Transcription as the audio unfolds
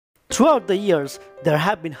Throughout the years, there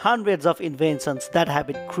have been hundreds of inventions that have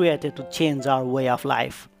been created to change our way of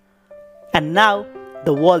life. And now,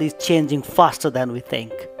 the world is changing faster than we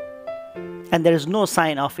think. And there is no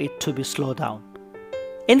sign of it to be slowed down.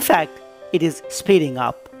 In fact, it is speeding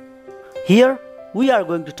up. Here, we are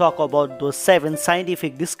going to talk about those 7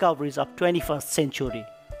 scientific discoveries of 21st century,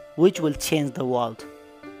 which will change the world.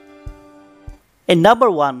 In number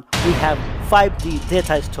 1, we have 5D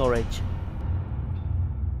data storage.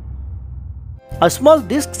 A small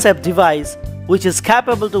disc-shaped device which is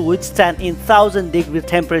capable to withstand in 1000-degree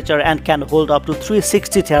temperature and can hold up to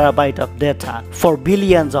 360 terabytes of data for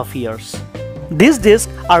billions of years. These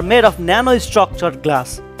discs are made of nanostructured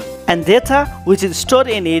glass, and data which is stored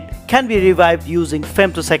in it can be revived using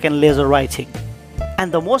femtosecond laser writing.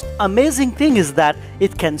 And the most amazing thing is that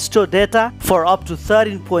it can store data for up to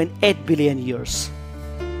 13.8 billion years.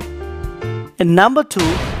 And number 2,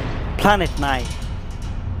 Planet 9.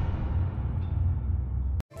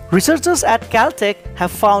 Researchers at Caltech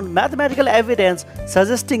have found mathematical evidence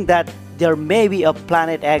suggesting that there may be a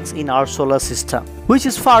planet X in our solar system, which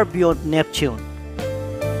is far beyond Neptune.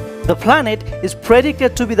 The planet is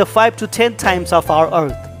predicted to be the 5 to 10 times of our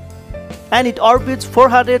Earth, and it orbits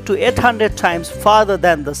 400 to 800 times farther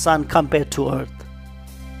than the Sun compared to Earth.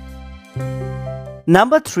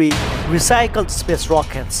 Number 3. Recycled space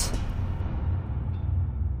rockets.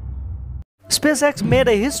 SpaceX made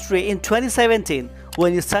a history in 2017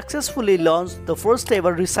 when it successfully launched the first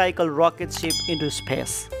ever recycled rocket ship into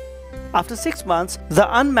space. After 6 months, the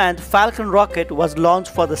unmanned Falcon rocket was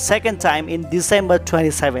launched for the second time in December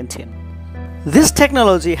 2017. This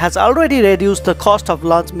technology has already reduced the cost of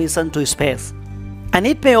launch mission to space, and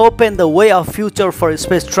it may open the way of future for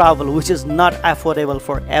space travel, which is not affordable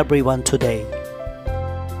for everyone today.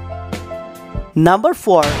 Number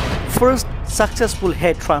 4. First successful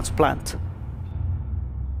head transplant.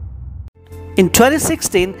 In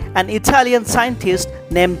 2016, an Italian scientist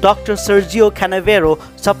named Dr. Sergio Canavero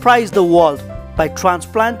surprised the world by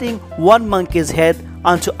transplanting one monkey's head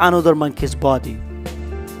onto another monkey's body.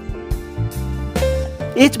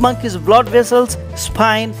 Each monkey's blood vessels,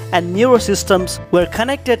 spine, and neurosystems were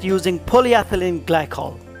connected using polyethylene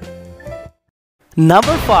glycol.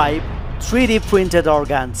 Number 5. 3D printed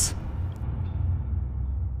organs.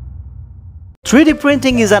 3D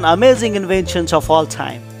printing is an amazing invention of all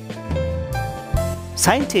time.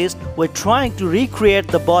 Scientists were trying to recreate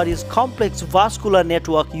the body's complex vascular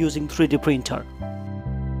network using 3D printer.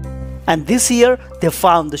 And this year, they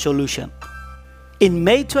found the solution. In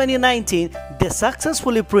May 2019, they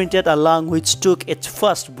successfully printed a lung which took its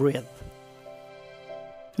first breath.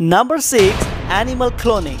 Number 6. Animal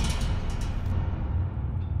cloning.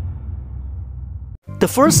 The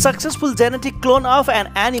first successful genetic clone of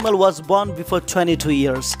an animal was born before 22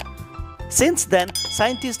 years. Since then,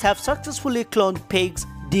 scientists have successfully cloned pigs,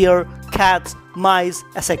 deer, cats, mice,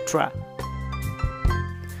 etc.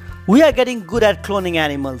 We are getting good at cloning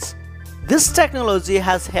animals. This technology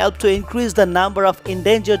has helped to increase the number of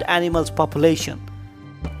endangered animals population.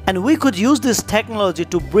 And we could use this technology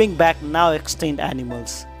to bring back now extinct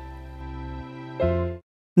animals.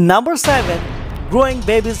 Number 7. Growing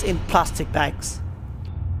babies in plastic bags.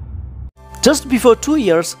 Just before 2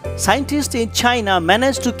 years, scientists in China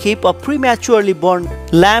managed to keep a prematurely born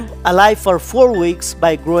lamb alive for 4 weeks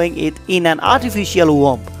by growing it in an artificial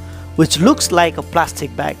womb, which looks like a plastic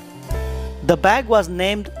bag. The bag was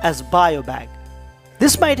named as BioBag.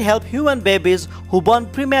 This might help human babies who born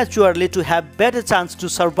prematurely to have better chance to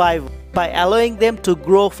survive by allowing them to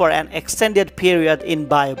grow for an extended period in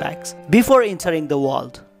biobags before entering the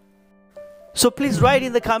world. So please write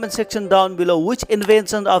in the comment section down below which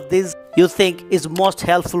invention of these you think is most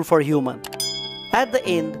helpful for human. At the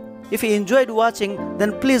end, if you enjoyed watching,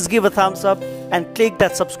 then please give a thumbs up and click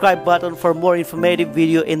that subscribe button for more informative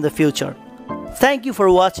video in the future. Thank you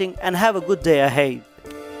for watching and have a good day ahead.